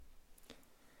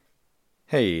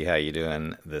Hey, how you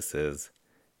doing? This is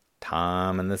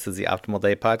Tom, and this is the Optimal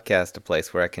Day Podcast, a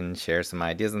place where I can share some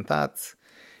ideas and thoughts,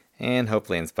 and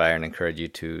hopefully inspire and encourage you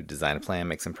to design a plan,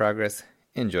 make some progress,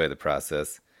 enjoy the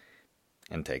process,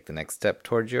 and take the next step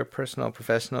towards your personal,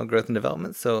 professional growth and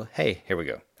development. So, hey, here we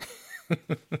go.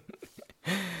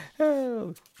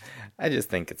 Oh, I just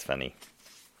think it's funny.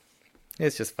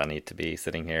 It's just funny to be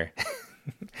sitting here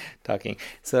talking.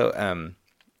 So,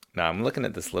 now I'm looking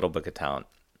at this little book of talent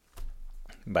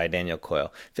by Daniel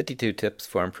Coyle. 52 tips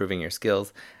for improving your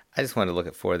skills. I just wanted to look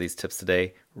at 4 of these tips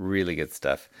today. Really good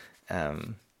stuff.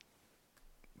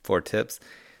 4 tips.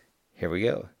 Here we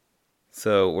go.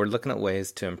 So we're looking at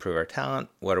ways to improve our talent.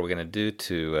 What are we going to do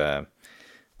to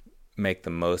make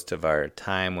the most of our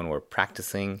time when we're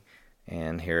practicing?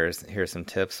 And here's some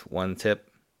tips. 1 tip: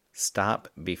 stop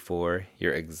before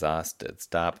you're exhausted.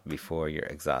 Stop before you're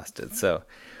exhausted. So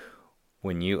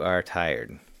when you are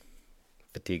tired,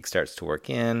 fatigue starts to work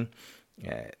in,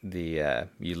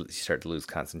 you start to lose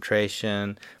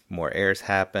concentration, more errors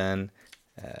happen,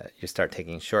 you start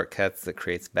taking shortcuts that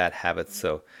creates bad habits.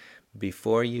 So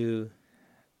before you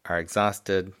are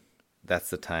exhausted, that's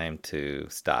the time to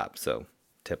stop. So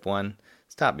tip 1,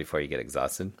 stop before you get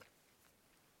exhausted.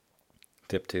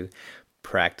 Tip 2,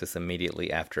 practice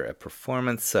immediately after a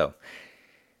performance. So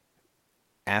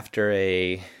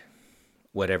after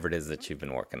whatever it is that you've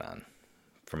been working on.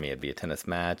 For me, it'd be a tennis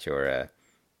match or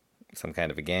some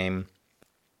kind of a game.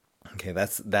 Okay,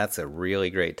 that's a really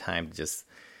great time to just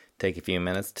take a few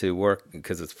minutes to work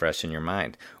because it's fresh in your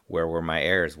mind. Where were my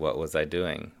errors? What was I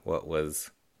doing? What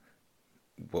was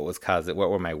causing? What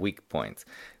were my weak points?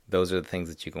 Those are the things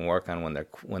that you can work on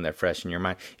when they're fresh in your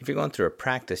mind. If you're going through a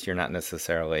practice, you're not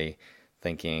necessarily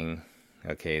thinking,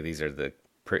 okay, these are the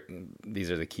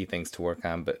key things to work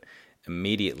on. But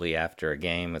immediately after a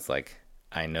game, it's like,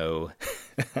 I know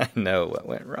what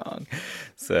went wrong.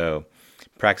 So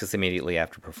practice immediately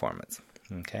after performance.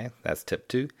 Okay, that's tip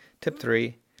 2. Tip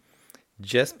 3,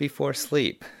 just before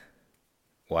sleep,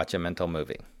 watch a mental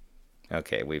movie.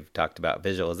 Okay, we've talked about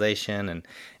visualization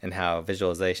and how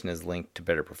visualization is linked to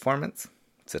better performance.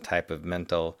 It's a type of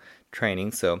mental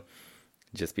training. So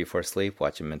just before sleep,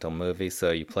 watch a mental movie.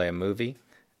 So you play a movie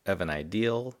of an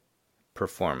ideal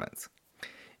performance.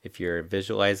 If you're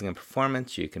visualizing a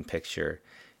performance, you can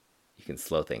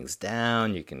slow things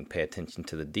down, you can pay attention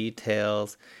to the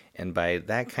details, and by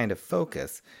that kind of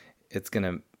focus,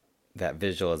 that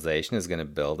visualization is going to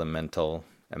build a mental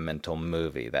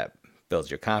movie that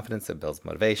builds your confidence, it builds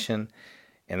motivation,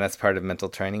 and that's part of mental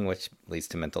training, which leads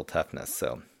to mental toughness.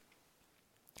 So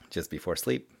just before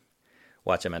sleep,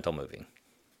 watch a mental movie.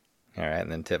 All right,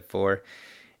 and then tip 4,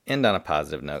 end on a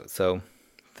positive note. So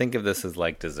think of this as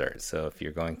like dessert. So if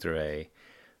you're going through a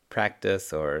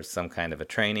practice or some kind of a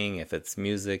training, if it's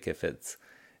music, if it's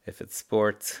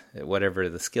sports, whatever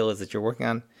the skill is that you're working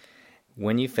on,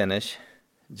 when you finish,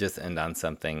 just end on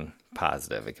something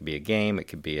positive. It could be a game, it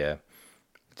could be on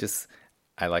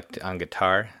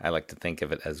guitar, I like to think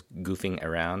of it as goofing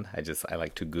around. I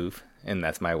like to goof, and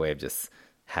that's my way of just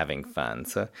having fun.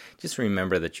 So just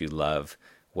remember that you love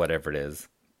whatever it is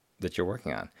that you're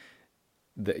working on.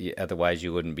 Otherwise,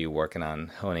 you wouldn't be working on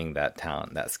honing that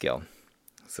talent, that skill.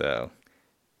 So,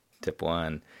 tip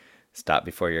 1, stop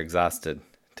before you're exhausted.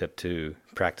 Tip 2,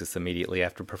 practice immediately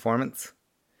after performance.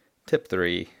 Tip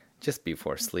 3, just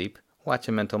before sleep, watch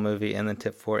a mental movie. And then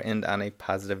tip 4, end on a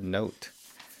positive note.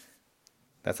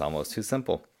 That's almost too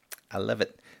simple. I love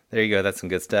it. There you go. That's some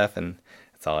good stuff, and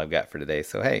that's all I've got for today.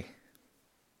 So, hey,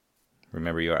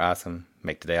 remember you are awesome.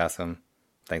 Make today awesome.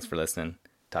 Thanks for listening.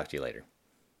 Talk to you later.